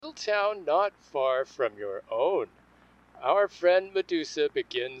little town not far from your own. Our friend Medusa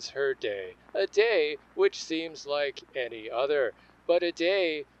begins her day, a day which seems like any other, but a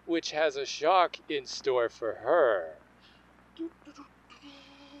day which has a shock in store for her.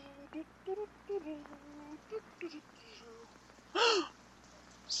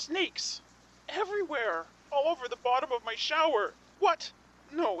 Snakes! Everywhere! All over the bottom of my shower! What?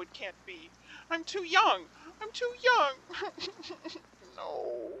 No, it can't be. I'm too young! I'm too young!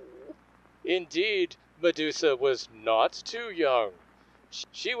 No. Indeed, Medusa was not too young.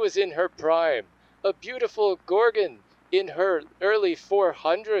 She was in her prime, a beautiful Gorgon in her early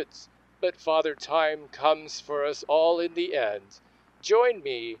 400s. But Father Time comes for us all in the end. Join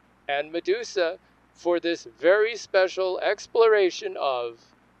me and Medusa for this very special exploration of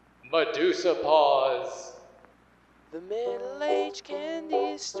Medusapause. The middle-aged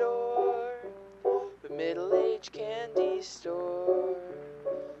candy store. The middle-aged candy store.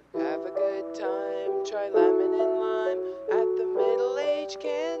 Have a good time, try lemon and lime at the middle-aged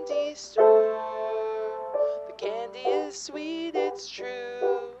candy store. The candy is sweet, it's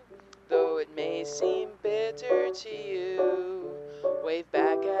true, though it may seem bitter to you. Wave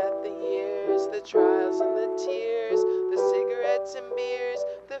back at the years, the trials and the tears, the cigarettes and beers,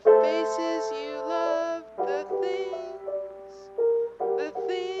 the faces you love, the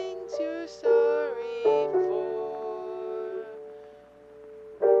things you're sorry for.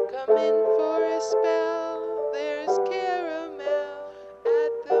 Come in for a spell, there's caramel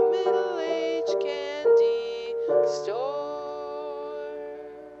at the middle-aged candy store.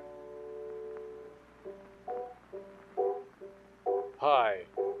 Hi,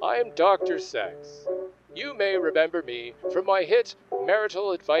 I am Dr. Sex. You may remember me from my hit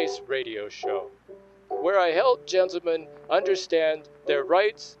Marital Advice radio show, where I help gentlemen understand their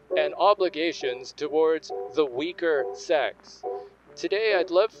rights and obligations towards the weaker sex. Today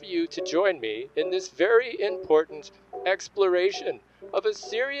I'd love for you to join me in this very important exploration of a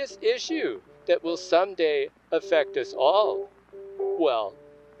serious issue that will someday affect us all. Well,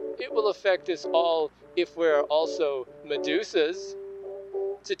 it will affect us all if we're also Medusas.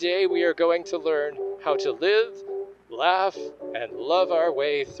 Today we are going to learn how to live, laugh, and love our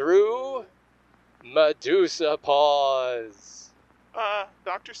way through Medusapause.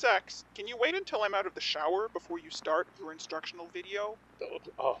 Dr. Sex, can you wait until I'm out of the shower before you start your instructional video?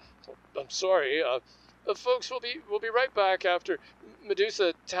 Oh, I'm sorry. Folks, we'll be right back after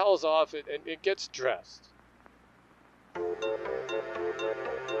Medusa towels off and gets dressed.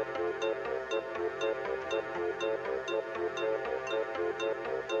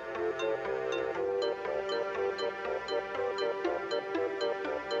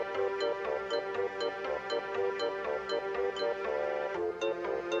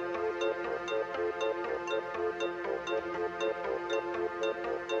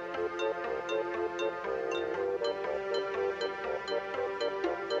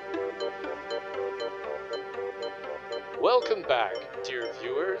 Welcome back, dear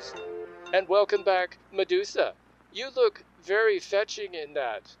viewers, and welcome back, Medusa. You look very fetching in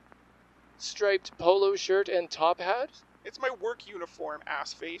that striped polo shirt and top hat. It's my work uniform,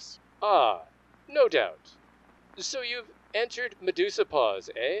 ass face. Ah, no doubt. So you've entered Medusapause,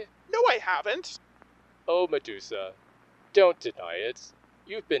 eh? No, I haven't. Oh, Medusa, don't deny it.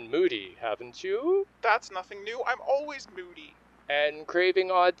 You've been moody, haven't you? That's nothing new. I'm always moody. And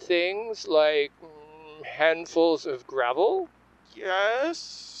craving odd things like handfuls of gravel?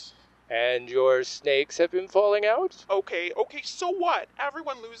 Yes. And your snakes have been falling out? Okay, so what?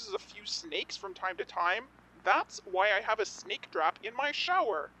 Everyone loses a few snakes from time to time. That's why I have a snake trap in my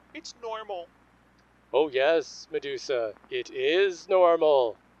shower. It's normal. Oh yes, Medusa, it is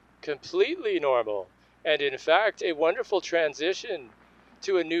normal. Completely normal. And in fact, a wonderful transition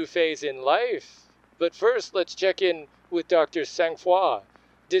to a new phase in life. But first, let's check in with Dr. Sangfroid,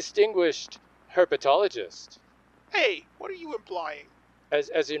 distinguished herpetologist. Hey, what are you implying?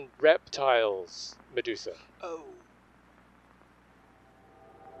 As in reptiles, Medusa. Oh.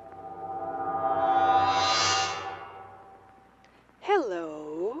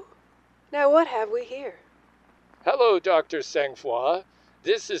 Hello. Now what have we here? Hello, Dr. Sangfroid.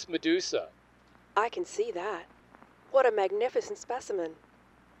 This is Medusa. I can see that. What a magnificent specimen.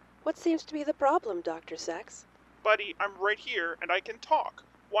 What seems to be the problem, Dr. Sex? Buddy, I'm right here and I can talk.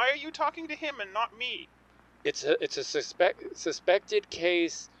 Why are you talking to him and not me? It's a suspected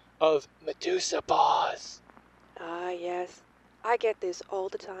case of Medusapause. Ah, yes. I get this all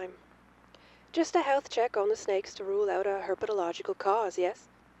the time. Just a health check on the snakes to rule out a herpetological cause, yes?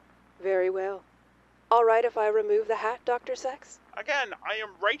 Very well. All right if I remove the hat, Dr. Sex? Again, I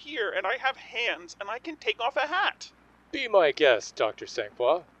am right here and I have hands and I can take off a hat. Be my guest, Dr.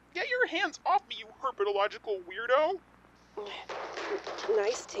 Sangfroid. Get your hands off me, you herpetological weirdo!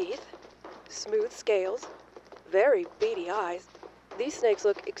 Nice teeth, smooth scales, very beady eyes. These snakes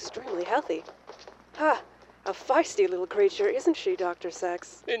look extremely healthy. Ha! A feisty little creature, isn't she, Dr.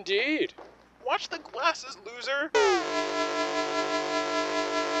 Sex? Indeed. Watch the glasses, loser!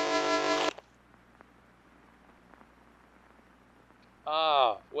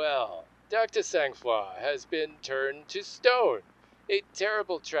 Ah, well, Dr. Sangfroid has been turned to stone. A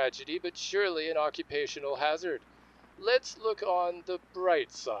terrible tragedy, but surely an occupational hazard. Let's look on the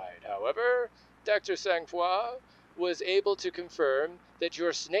bright side, however. Dr. Sangfroid was able to confirm that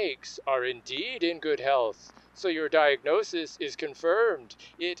your snakes are indeed in good health, so your diagnosis is confirmed.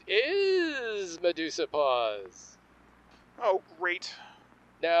 It is Medusapause. Oh, great.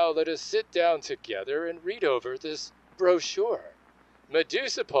 Now let us sit down together and read over this brochure.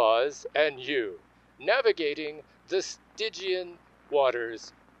 Medusapause and you, navigating the Stygian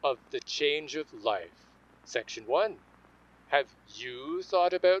waters of the change of life. Section 1. Have you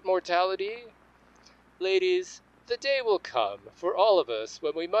thought about mortality? Ladies, the day will come for all of us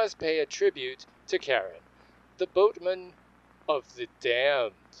when we must pay a tribute to Karen, the boatman of the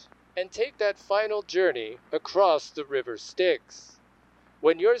damned, and take that final journey across the river Styx.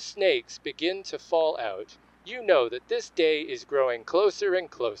 When your snakes begin to fall out, you know that this day is growing closer and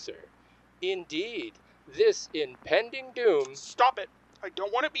closer. Indeed, this impending doom... Stop it! I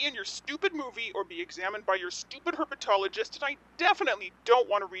don't want to be in your stupid movie or be examined by your stupid herpetologist, and I definitely don't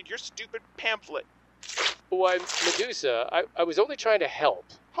want to read your stupid pamphlet. Why, Medusa, I was only trying to help.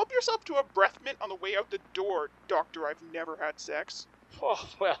 Help yourself to a breath mint on the way out the door, Doctor I've never had sex. Oh,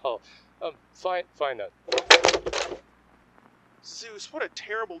 well, fine then. Zeus, what a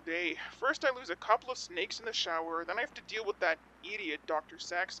terrible day. First I lose a couple of snakes in the shower, then I have to deal with that idiot Dr.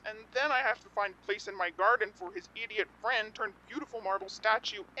 Sex, and then I have to find a place in my garden for his idiot friend turned beautiful marble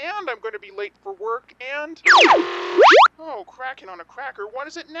statue, and I'm going to be late for work, and... Oh, cracking on a cracker, what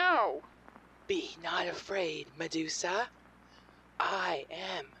is it now? Be not afraid, Medusa. I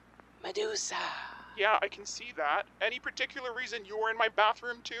am Medusa. Yeah, I can see that. Any particular reason you're in my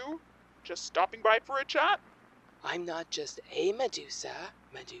bathroom too? Just stopping by for a chat? I'm not just a Medusa.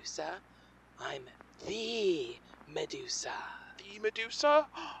 I'm the Medusa. The Medusa?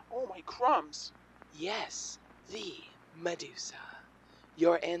 Oh my crumbs. Yes, the Medusa.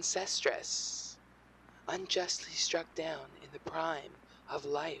 Your ancestress. Unjustly struck down in the prime of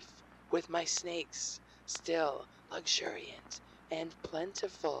life with my snakes, still luxuriant and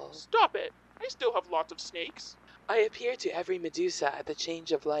plentiful. Stop it! I still have lots of snakes. I appear to every Medusa at the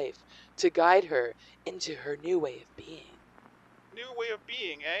change of life to guide her into her new way of being. New way of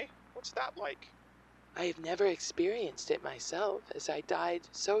being, eh? What's that like? I have never experienced it myself, as I died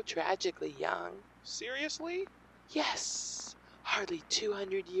so tragically young. Seriously? Yes, hardly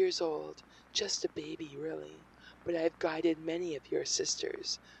 200 years old, just a baby really, but I've guided many of your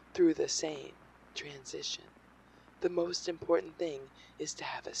sisters through the same transition. The most important thing is to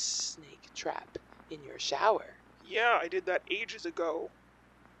have a snake trap in your shower. Yeah, I did that ages ago.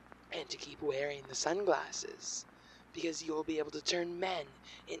 And to keep wearing the sunglasses, because you will be able to turn men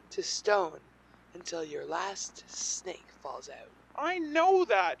into stone until your last snake falls out. I know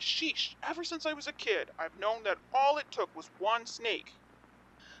that! Sheesh! Ever since I was a kid, I've known that all it took was one snake.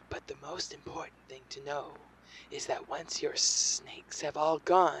 But the most important thing to know is that once your snakes have all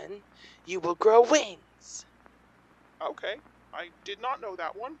gone, you will grow wings. Okay, I did not know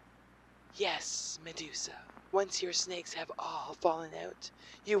that one. Yes, Medusa. Once your snakes have all fallen out,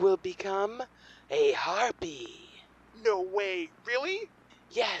 you will become a harpy. No way, really?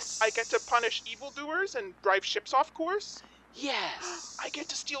 Yes. I get to punish evildoers and drive ships off course? Yes. I get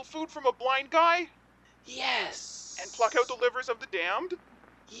to steal food from a blind guy? Yes. And pluck out the livers of the damned?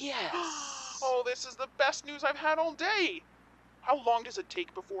 Yes. Oh, this is the best news I've had all day. How long does it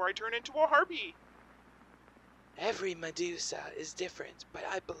take before I turn into a harpy? Every Medusa is different, but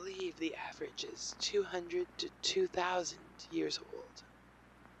I believe the average is 200 to 2,000 years old.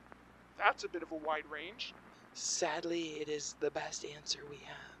 That's a bit of a wide range. Sadly, it is the best answer we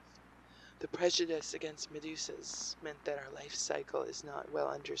have. The prejudice against Medusas meant that our life cycle is not well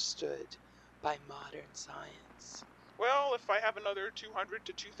understood by modern science. Well, if I have another 200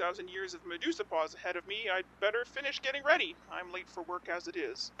 to 2,000 years of Medusapause ahead of me, I'd better finish getting ready. I'm late for work as it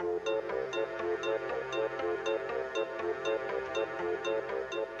is.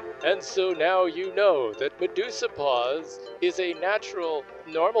 And so now you know that Medusapause is a natural,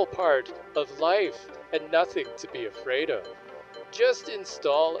 normal part of life and nothing to be afraid of. Just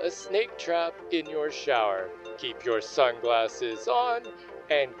install a snake trap in your shower, keep your sunglasses on,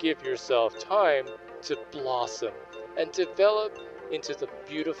 and give yourself time to blossom and develop into the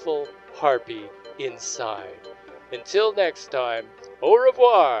beautiful harpy inside. Until next time, au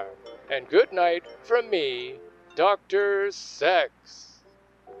revoir, and good night from me, Dr. Sex.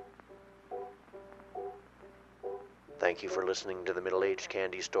 Thank you for listening to the Middle-Aged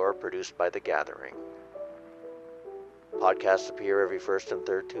Candy Store, produced by The Gathering. Podcasts appear every first and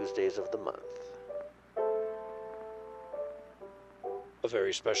third Tuesdays of the month. A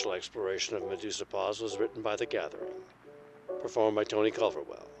very special exploration of Medusapause was written by The Gathering. Performed by Tony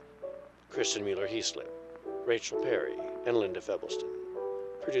Culverwell, Kristen Mueller-Heaslip, Rachel Perry, and Linda Febbleston.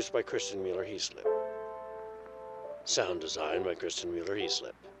 Produced by Kristen Mueller-Heaslip. Sound design by Kristen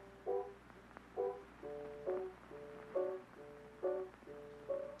Mueller-Heaslip.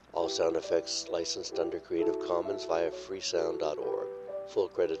 All sound effects licensed under Creative Commons via freesound.org. Full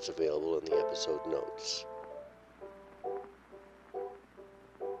credits available in the episode notes.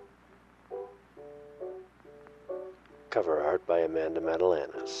 Cover art by Amanda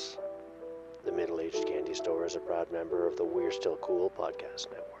Madalanis. The Middle-Aged Candy Store is a proud member of the We're Still Cool podcast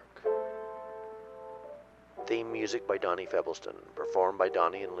network. Theme music by Donnie Febbleston, performed by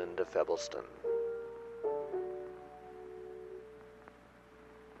Donnie and Linda Febbleston.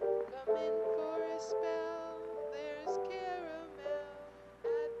 Come in.